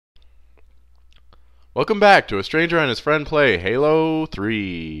Welcome back to A Stranger and His Friend Play Halo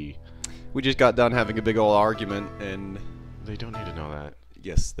 3. We just got done having a big old argument, and They don't need to know that.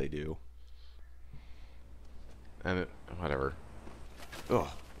 yes, they do. And whatever. Ugh.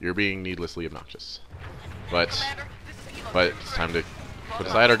 You're being needlessly obnoxious. But it's time to put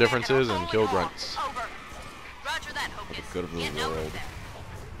aside our differences and kill grunts. For the good of the world.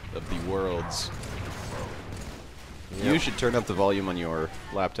 Of the worlds. Yep. You should turn up the volume on your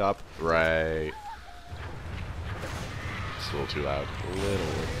laptop. Right. It's a little too loud. A little.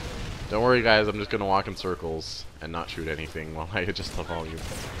 Don't worry, guys. I'm just going to walk in circles and not shoot anything while I adjust the volume.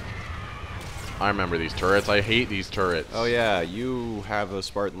 I remember these turrets. I hate these turrets. Oh yeah, you have a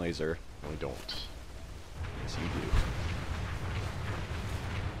Spartan laser. No, I don't. Yes, you do.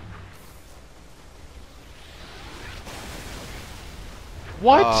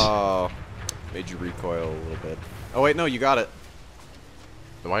 What? Oh, made you recoil a little bit. Oh wait, no, you got it.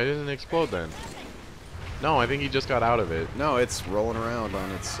 Why didn't it explode then? No, I think he just got out of it. No, it's rolling around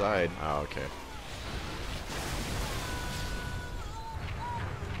on its side. Oh, okay.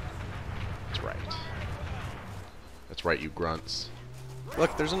 That's right. That's right, you grunts.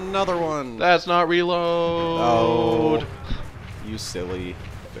 Look, there's another one. That's not reload! Oh, you silly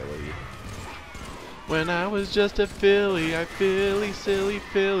Billy. When I was just a filly, silly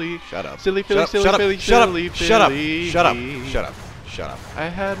filly. Shut up. Silly filly, silly shut up, filly, shut up, silly shut up, filly. shut up, shut up, shut up. I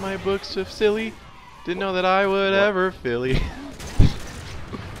had my books of silly. Didn't know that I would ever filly.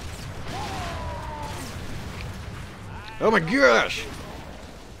 Oh my gosh!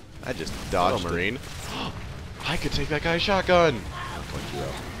 I just dodged Hello, it. Marine. I could take that guy's shotgun.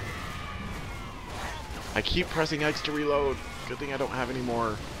 I keep pressing X to reload. Good thing I don't have any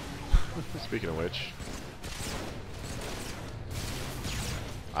more. Speaking of which.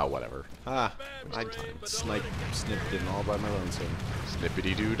 Oh, whatever. Ah, I time. snipped in all by my lonesome.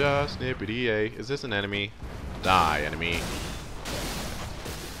 Snippity doo dah, snippity a. Is this an enemy? Die, enemy.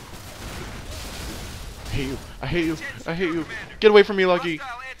 I hate you. I hate you. I hate you. Get away from me, Lucky.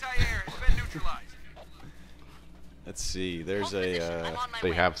 Let's see, there's a,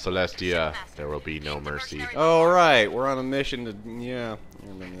 They have Celestia. There will be no mercy. oh right, we're on a mission to, yeah, I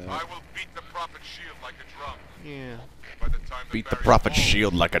remember I that. will beat the prophet's shield like a drum. Yeah. By the time Beat the barrier prophet's falls,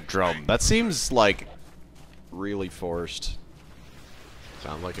 shield like a drum. That seems like really forced.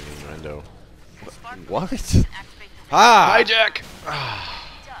 Sounds like an innuendo. What? Ah! Hijack!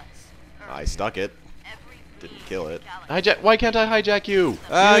 I stuck it. Didn't kill it. Hijack! Why can't I hijack you?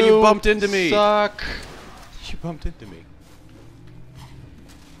 Ah, you bumped into me. Suck! You bumped into me.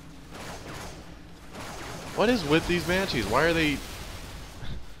 What is with these banshees? Why are they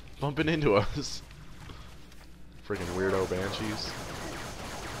bumping into us? Freaking weirdo banshees.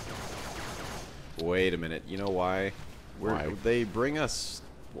 Wait a minute, you know why? Why? They bring us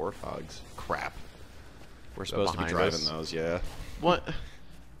warthogs. Crap. We're supposed to be behind driving us? those, yeah. What?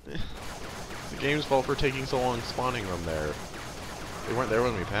 The game's fault for taking so long spawning them there. They weren't there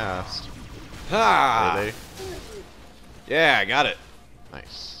when we passed. Ha! Were they? Yeah, I got it.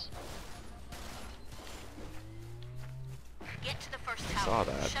 Nice. Get to the first I tower. saw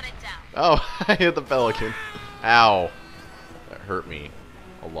that. Shut it down. Oh, I hit the pelican. Ow. That hurt me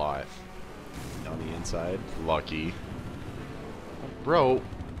a lot. On the inside. Lucky. Bro,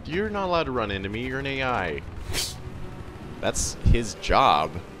 you're not allowed to run into me. You're an AI. That's his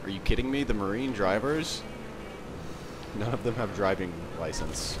job. Are you kidding me? The Marine drivers? None of them have driving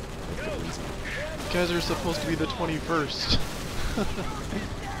license. For good reason. You guys are supposed to be the 21st.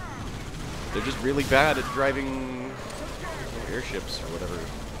 They're just really bad at driving airships or whatever.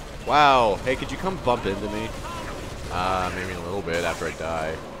 Wow. Hey, could you come bump into me? Maybe a little bit after I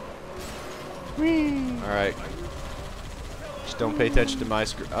die. Alright. Just don't pay attention to my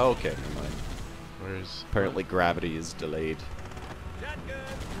screen. Oh, okay. Never mind. Where's... Apparently gravity is delayed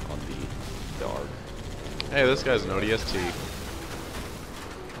on the dog. Hey, this guy's an ODST.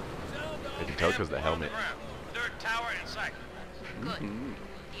 I can tell because the helmet. Third tower in sight. Good.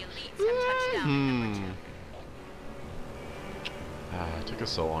 The elites have touched down in number 2. It took us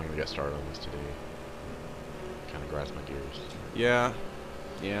so long to get started on this today. Kind of grinds my gears. Yeah.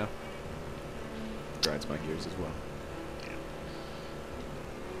 Yeah. Grinds my gears as well.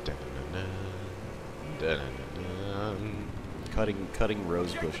 Dun-dun-dun-dun. Dun-dun-dun-dun. Cutting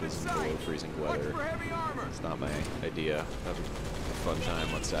rose bushes in below freezing weather. It's not my idea. Have a fun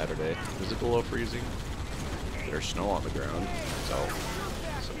time on Saturday. Is it below freezing? There's snow on the ground, so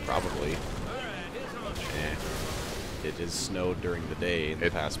probably. It has snowed during the day in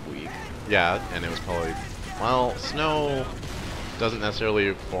the past week. Yeah, and it was probably... Well, snow doesn't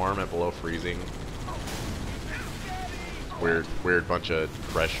necessarily form at below freezing. Weird bunch of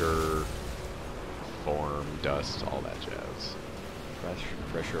pressure form, dust, all that jazz.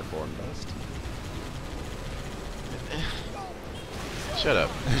 Pressure form dust. Shut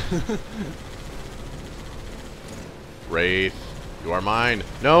up. Wraith, you are mine.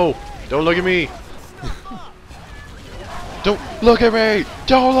 No! Don't look at me! Don't look at me!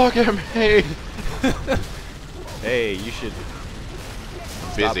 Don't look at me! Hey, you should...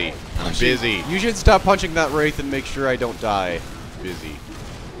 Busy. stop- I'm busy. You should stop punching that Wraith and make sure I don't die. Busy.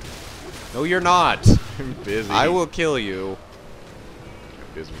 No, you're not. I'm busy. I will kill you,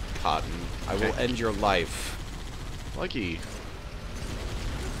 I'm busy. Cotton. I will Okay. end your life. Lucky.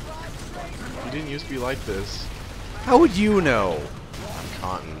 You didn't used to be like this. How would you know? I'm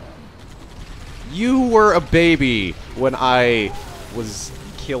Cotton. You were a baby when I was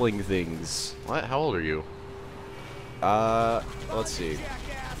killing things. What? How old are you? Let's see.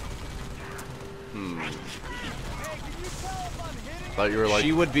 Thought you were like.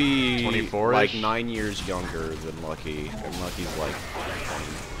 She would be 24-ish? like 9 years younger than Lucky, and Lucky's like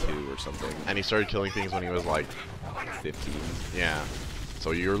 22 or something. And he started killing things when he was like. 15. Yeah.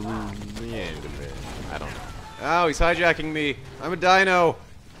 So you're the end of it. I don't know. Oh, he's hijacking me. I'm a dino.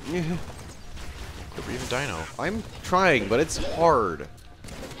 Quit being a dino. I'm trying, but it's hard.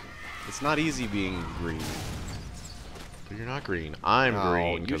 It's not easy being green. But you're not green. I'm No,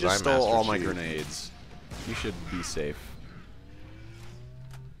 green you because just I'm stole Master all my Chief. grenades. You should be safe.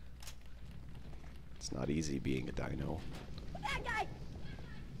 It's not easy being a dino. I'm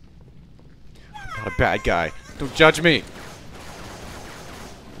not a bad guy. Don't judge me.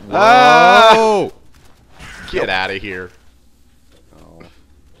 Ah! Whoa! Get out of here. Oh,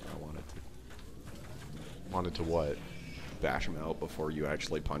 I wanted to Wanted to what? bash him out before you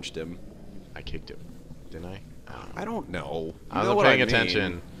actually punched him. I kicked him. Didn't I? I don't know. I don't know. I You wasn't know what paying I mean. attention. I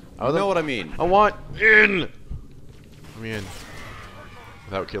You wasn't- know what I mean. I want in. Let me in.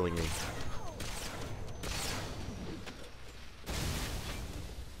 Without killing me.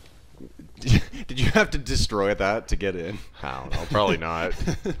 Did you have to destroy that to get in? I don't know. Probably not.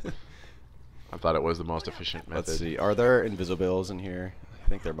 I thought it was the most efficient method. Let's see. Are there invisibles in here? I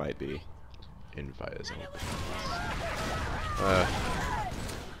think there might be. Invisible.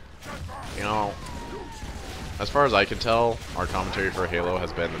 You know, as far as I can tell, our commentary for Halo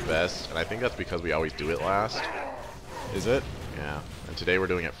has been the best, and I think that's because we always do it last. Is it? Yeah, and today we're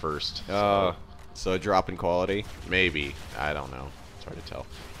doing it first. So a drop in quality. Maybe. I don't know. It's hard to tell.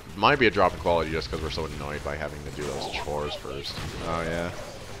 Might be a drop in quality just because we're so annoyed by having to do those chores first. Oh yeah.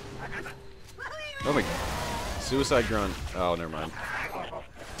 Oh my. Suicide grunt. Oh, never mind.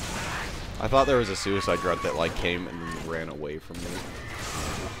 I thought there was a suicide grunt that like came and ran away from me.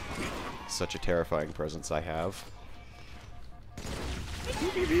 Such a terrifying presence I have.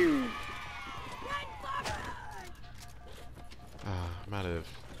 I'm out of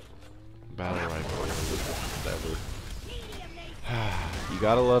battle rifle. Whatever. You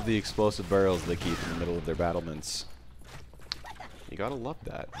gotta love the explosive barrels they keep in the middle of their battlements. You gotta love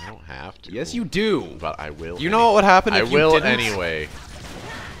that. I don't have to. Yes, you do. But I will. You know what would happen I if you will didn't? anyway.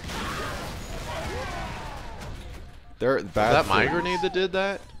 They're Was bad. that my things. grenade that did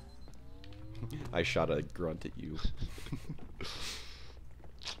that? I shot a grunt at you.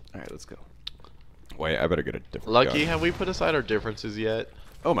 Alright, let's go. Wait, I better get a different Lucky, gun. have we put aside our differences yet?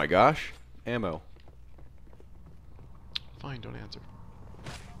 Oh my gosh. Ammo. Fine, don't answer.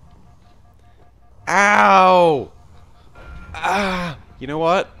 Ow! Ah! You know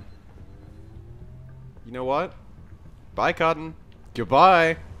what? You know what? Bye, Cotton.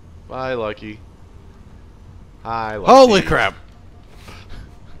 Goodbye. Bye, Lucky. Hi, Lucky. Holy crap!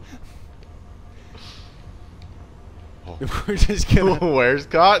 We're just gonna... Where's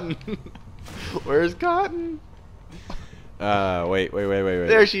Cotton? Where's Cotton? wait.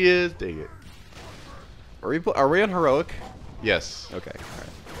 There she is. Dang it. Are we on heroic? Yes. Okay. Alright.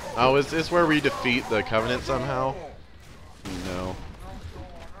 Oh, is this where we defeat the Covenant somehow? No.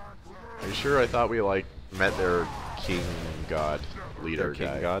 Are you sure? I thought we, like, met their king god leader Their king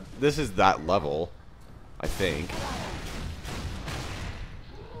guy. god. This is that level, I think.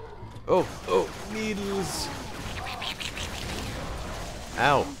 Oh, needles.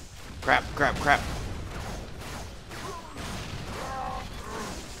 Ow. Crap.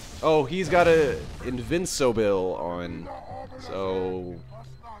 Oh, he's got a Invincible on. So,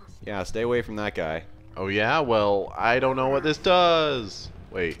 yeah, stay away from that guy. Oh, yeah? Well, I don't know what this does.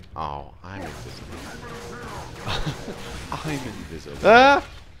 Wait. Oh, I'm invisible. I'm invisible. Ah!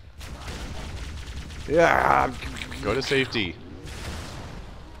 Yeah. Go to safety.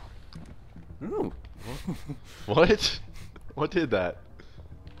 Ooh. What? What did that?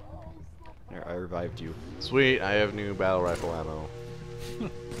 There, I revived you. Sweet, I have new battle rifle ammo.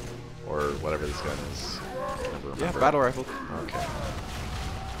 Or whatever this gun is. Never Yeah, remember. battle rifle. Okay.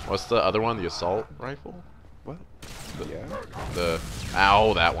 What's the other one? The assault rifle? What? Yeah. The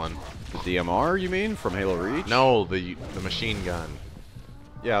ow, that one. The DMR, you mean, from Halo Reach? No, the machine gun.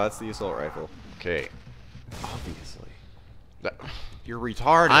 Yeah, that's the assault rifle. Okay. Obviously. That, You're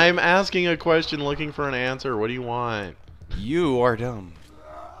retarded. I'm asking a question, looking for an answer. What do you want? You are dumb.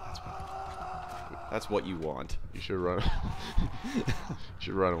 That's what you want. You should run. You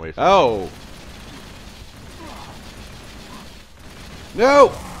should run away from. Oh.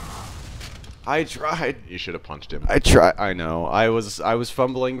 No. I tried. You should have punched him. I tried. I know. I was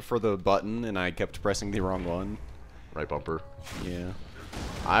fumbling for the button and I kept pressing the wrong one. Right bumper. Yeah.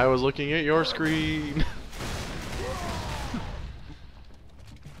 I was looking at your screen.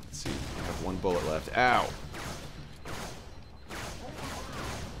 Let's see. I have one bullet left. Ow.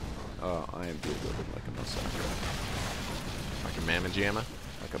 Oh, I am building like a massacre. Like a mamma jamma.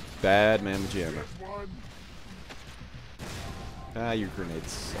 Like a bad mamma jamma. Ah, your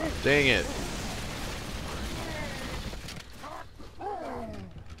grenades suck. Dang it.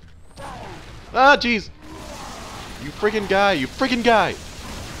 Ah, jeez. You freaking guy. You freaking guy.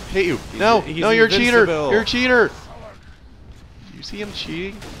 Hate you. No, he's no, you're a cheater. invincible. You're a cheater. Do you see him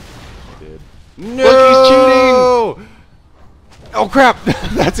cheating? I did. No! Look, he's cheating. Oh crap!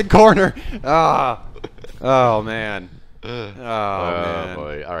 That's a corner. Ah. Oh man. Oh man.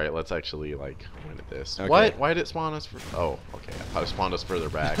 Boy. All right, let's actually like win at this. Okay. What? Why did it spawn us? Oh, okay. I spawned us further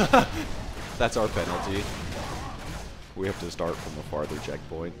back. That's our penalty. We have to start from a farther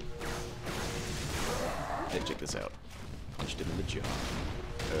checkpoint. Hey, check this out. Punched him in the jaw.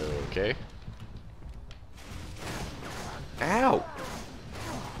 Okay. Ow!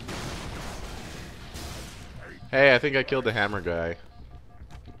 Hey, I think I killed the hammer guy.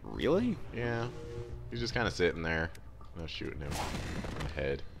 Really? Yeah. He's just kind of sitting there. I was shooting him in the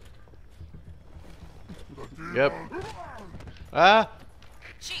head. Yep. Ah!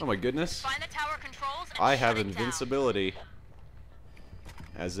 Chief, Oh my goodness. find the tower controls and I shut have it down. invincibility.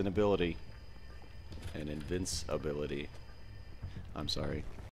 As an ability. An invincibility. I'm sorry.